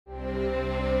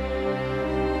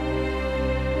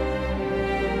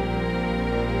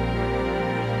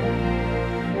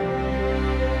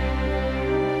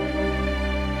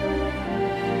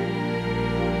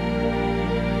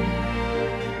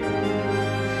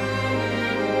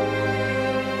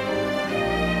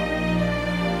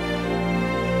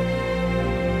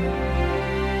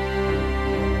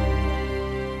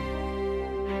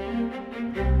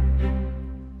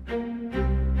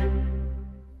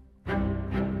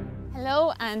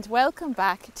Hello and welcome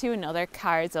back to another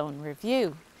Carzone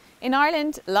review. In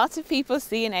Ireland, lots of people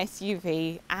see an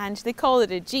SUV and they call it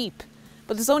a Jeep,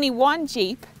 but there's only one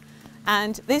Jeep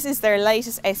and this is their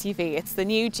latest SUV. It's the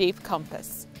new Jeep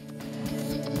Compass.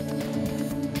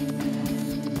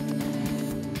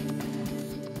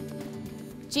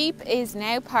 Jeep is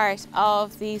now part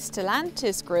of the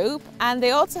Stellantis group and they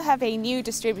also have a new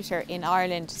distributor in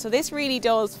Ireland. So this really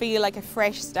does feel like a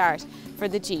fresh start for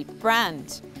the Jeep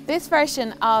brand. This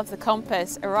version of the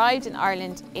Compass arrived in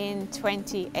Ireland in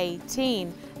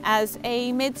 2018 as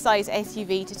a mid-size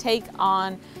SUV to take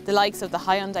on the likes of the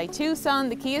Hyundai Tucson,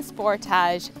 the Kia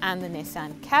Sportage and the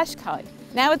Nissan Qashqai.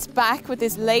 Now it's back with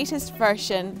this latest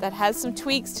version that has some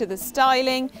tweaks to the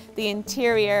styling, the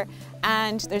interior,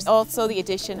 and there's also the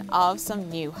addition of some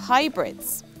new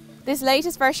hybrids. This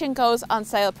latest version goes on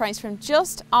sale price from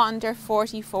just under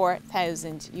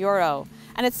 €44,000.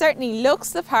 And it certainly looks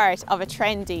the part of a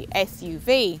trendy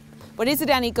SUV. But is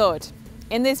it any good?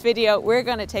 In this video, we're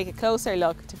going to take a closer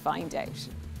look to find out.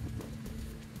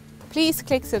 Please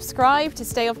click subscribe to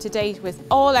stay up to date with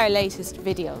all our latest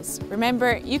videos.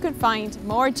 Remember, you can find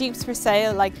more Jeeps for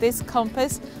sale like this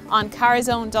Compass on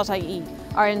carzone.ie,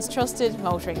 Ireland's trusted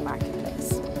motoring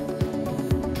marketplace.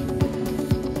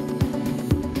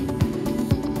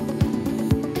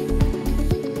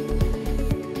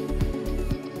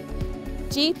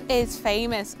 Jeep is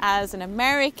famous as an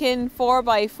American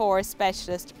 4x4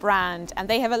 specialist brand, and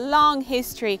they have a long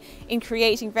history in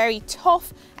creating very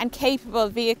tough and capable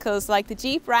vehicles like the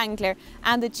Jeep Wrangler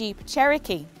and the Jeep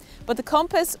Cherokee. But the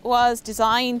Compass was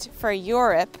designed for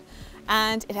Europe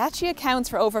and it actually accounts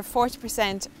for over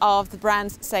 40% of the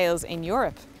brand's sales in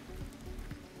Europe.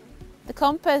 The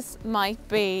Compass might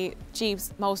be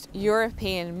Jeep's most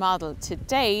European model to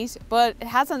date, but it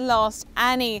hasn't lost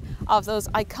any of those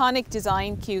iconic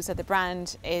design cues that the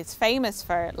brand is famous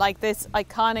for, like this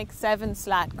iconic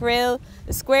 7-slat grille,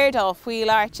 the squared off wheel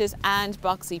arches and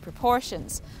boxy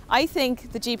proportions. I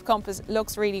think the Jeep Compass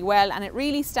looks really well and it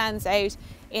really stands out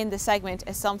in the segment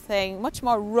as something much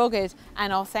more rugged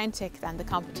and authentic than the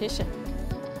competition.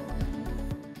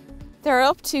 There are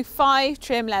up to 5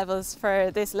 trim levels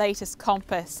for this latest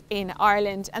Compass in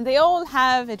Ireland and they all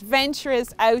have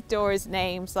adventurous outdoors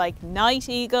names like Night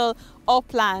Eagle,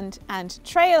 Upland and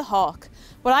Trailhawk.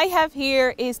 What I have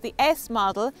here is the S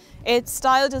model. It's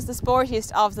styled as the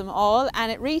sportiest of them all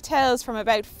and it retails from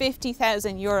about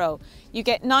 €50,000. You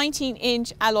get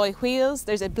 19-inch alloy wheels,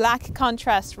 there's a black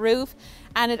contrast roof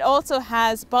and it also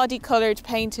has body-coloured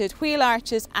painted wheel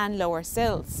arches and lower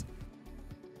sills.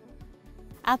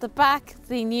 At the back,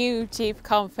 the new Jeep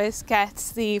Compass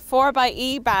gets the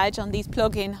 4xe badge on these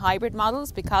plug-in hybrid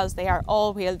models because they are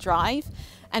all-wheel drive.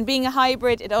 And being a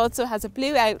hybrid, it also has a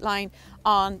blue outline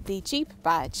on the Jeep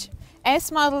badge.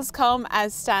 S models come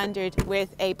as standard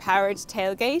with a powered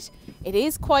tailgate. It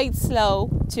is quite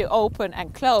slow to open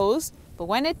and close, but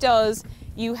when it does,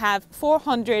 you have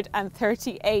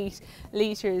 438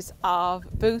 litres of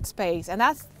boot space, and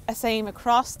that's the same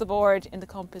across the board in the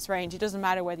Compass range. It doesn't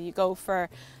matter whether you go for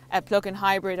a plug-in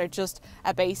hybrid or just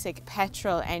a basic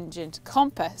petrol engined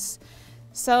Compass.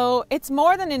 So it's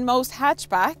more than in most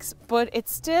hatchbacks, but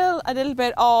it's still a little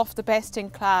bit off the best in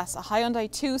class. A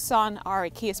Hyundai Tucson or a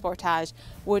Kia Sportage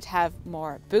would have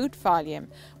more boot volume,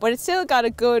 but it's still got a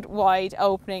good wide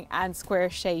opening and square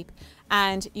shape.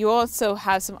 And you also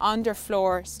have some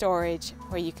underfloor storage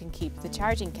where you can keep the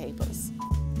charging cables.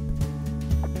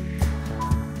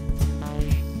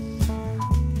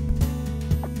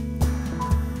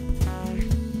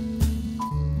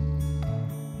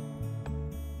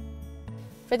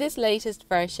 For this latest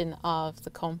version of the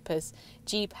Compass,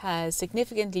 Jeep has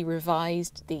significantly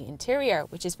revised the interior,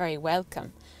 which is very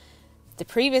welcome. The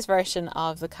previous version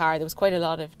of the car, there was quite a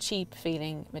lot of cheap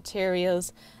feeling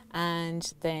materials,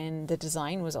 and then the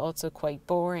design was also quite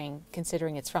boring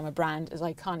considering it's from a brand as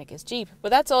iconic as Jeep. But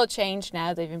that's all changed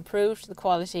now. They've improved the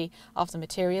quality of the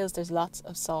materials. There's lots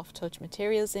of soft touch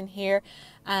materials in here,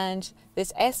 and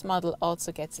this S model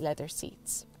also gets leather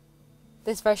seats.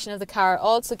 This version of the car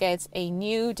also gets a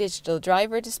new digital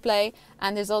driver display,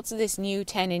 and there's also this new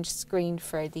 10-inch screen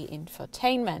for the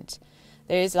infotainment.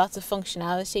 There is lots of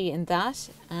functionality in that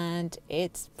and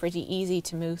it's pretty easy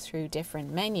to move through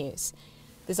different menus.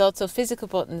 There's also physical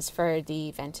buttons for the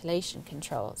ventilation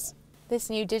controls. This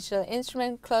new digital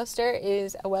instrument cluster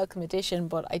is a welcome addition,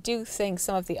 but I do think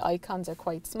some of the icons are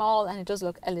quite small and it does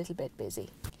look a little bit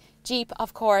busy. Jeep,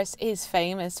 of course, is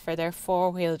famous for their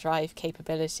four-wheel drive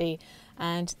capability,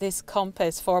 and this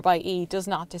Compass 4xe does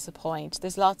not disappoint.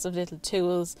 There's lots of little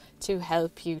tools to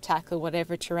help you tackle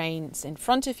whatever terrain's in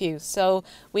front of you. So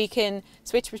we can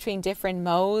switch between different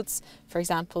modes, for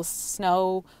example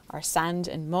snow or sand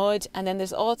and mud, and then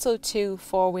there's also 2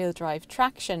 4-wheel drive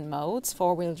traction modes,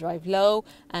 4-wheel drive low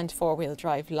and 4-wheel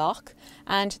drive lock,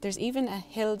 and there's even a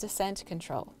hill descent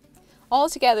control.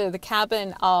 Altogether, the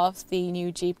cabin of the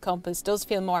new Jeep Compass does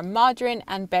feel more modern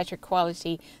and better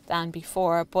quality than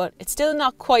before, but it's still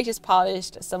not quite as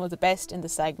polished as some of the best in the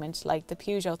segment, like the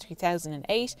Peugeot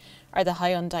 3008 or the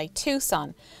Hyundai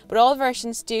Tucson. But all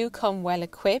versions do come well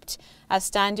equipped. As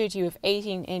standard, you have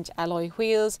 18-inch alloy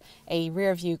wheels, a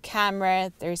rear view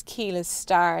camera, there's keyless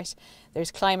start,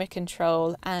 there's climate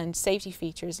control and safety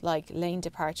features like lane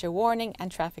departure warning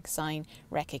and traffic sign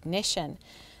recognition.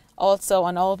 Also,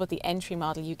 on all but the entry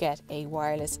model, you get a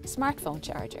wireless smartphone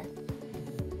charger.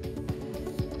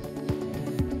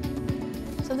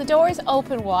 So the doors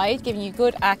open wide, giving you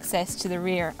good access to the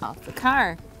rear of the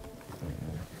car.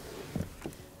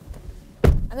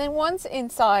 And then once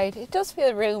inside, it does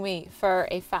feel roomy for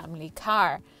a family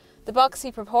car. The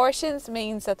boxy proportions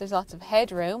means that there's lots of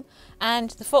headroom, and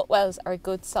the footwells are a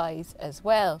good size as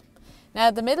well. Now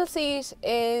the middle seat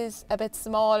is a bit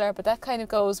smaller, but that kind of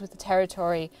goes with the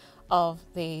territory of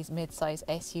these mid-size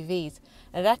SUVs.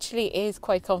 And it actually is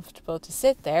quite comfortable to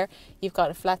sit there. You've got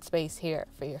a flat space here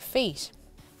for your feet.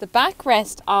 The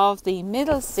backrest of the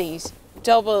middle seat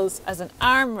doubles as an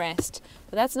armrest,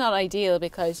 but that's not ideal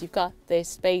because you've got this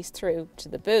space through to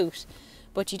the boot.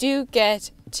 But you do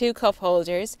get 2 cup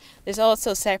holders. There's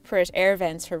also separate air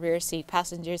vents for rear seat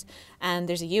passengers, and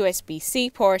there's a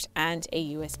USB-C port and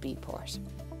a USB port.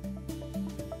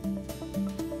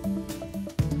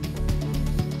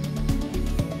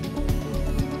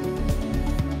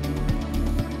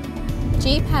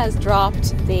 Jeep has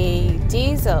dropped the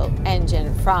diesel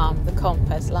engine from the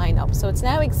Compass lineup, so it's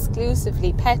now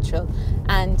exclusively petrol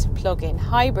and plug-in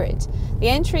hybrid. The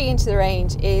entry into the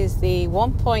range is the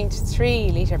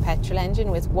 1.3 litre petrol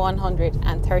engine with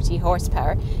 130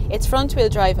 horsepower. It's front-wheel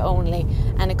drive only,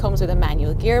 and it comes with a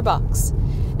manual gearbox.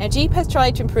 Now Jeep has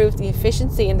tried to improve the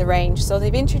efficiency in the range, so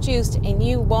they've introduced a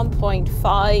new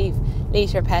 1.5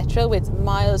 litre petrol with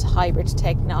mild hybrid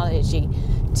technology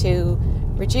to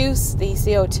reduce the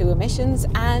CO2 emissions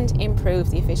and improve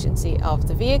the efficiency of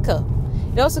the vehicle.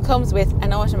 It also comes with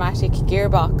an automatic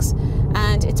gearbox,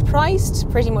 and it's priced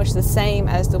pretty much the same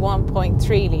as the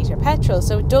 1.3 litre petrol,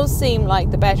 so it does seem like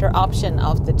the better option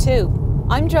of the two.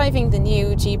 I'm driving the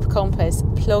new Jeep Compass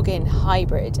plug-in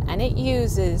hybrid, and it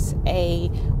uses a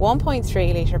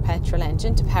 1.3 litre petrol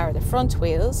engine to power the front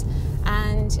wheels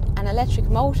and an electric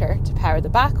motor to power the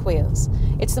back wheels.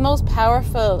 It's the most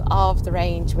powerful of the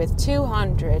range with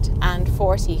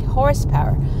 240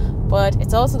 horsepower, but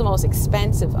it's also the most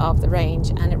expensive of the range,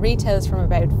 and it retails from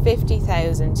about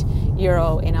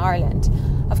 €50,000 in Ireland.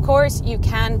 Of course, you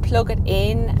can plug it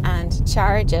in and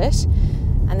charge it,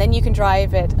 and then you can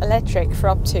drive it electric for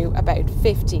up to about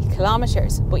 50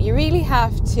 kilometres. But you really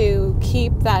have to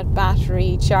keep that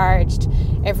battery charged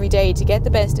every day to get the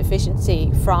best efficiency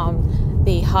from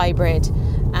the hybrid.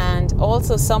 And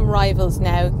also some rivals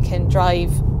now can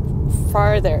drive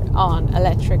further on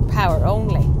electric power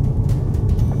only.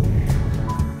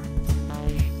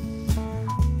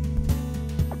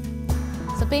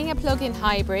 So being a plug-in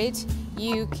hybrid,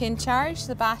 you can charge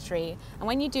the battery, and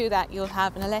when you do that you'll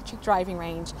have an electric driving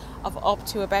range of up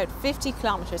to about 50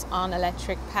 kilometres on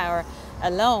electric power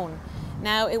alone.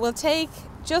 Now it will take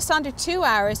just under 2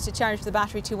 hours to charge the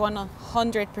battery to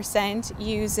 100%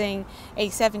 using a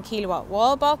 7 kilowatt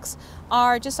wall box,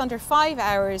 or just under 5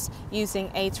 hours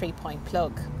using a 3-point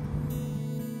plug.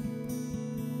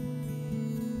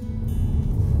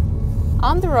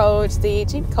 On the road, the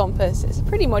Jeep Compass is a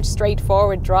pretty much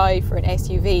straightforward drive for an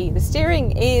SUV. The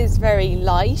steering is very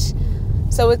light,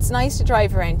 so it's nice to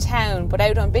drive around town, but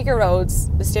out on bigger roads,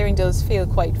 the steering does feel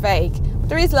quite vague. But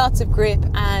there is lots of grip,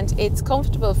 and it's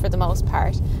comfortable for the most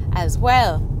part as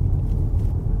well.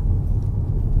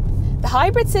 The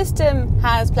hybrid system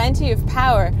has plenty of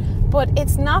power, but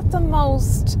it's not the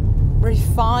most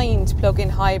refined plug-in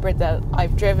hybrid that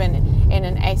I've driven in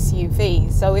an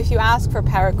SUV. So if you ask for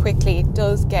power quickly, it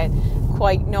does get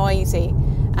quite noisy,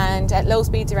 and at low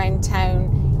speeds around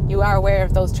town you are aware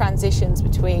of those transitions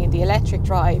between the electric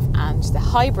drive and the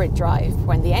hybrid drive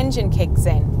when the engine kicks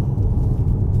in.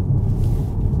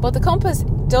 But the Compass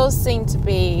does seem to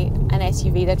be an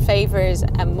SUV that favours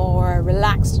a more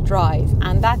relaxed drive,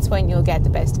 and that's when you'll get the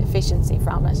best efficiency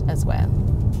from it as well.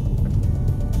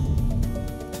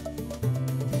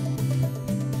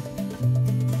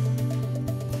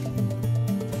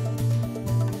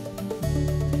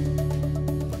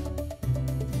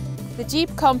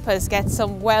 Jeep Compass gets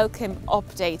some welcome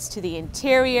updates to the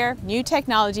interior, new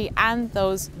technology and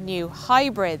those new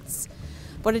hybrids.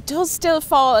 But it does still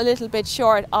fall a little bit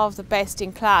short of the best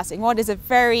in class in what is a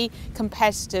very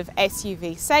competitive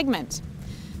SUV segment.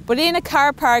 But in a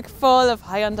car park full of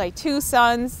Hyundai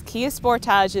Tucsons, Kia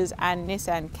Sportages and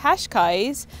Nissan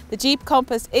Qashqais, the Jeep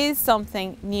Compass is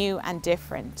something new and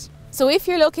different. So if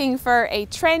you're looking for a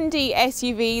trendy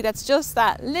SUV that's just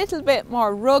that little bit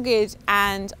more rugged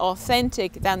and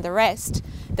authentic than the rest,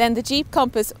 then the Jeep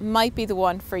Compass might be the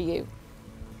one for you.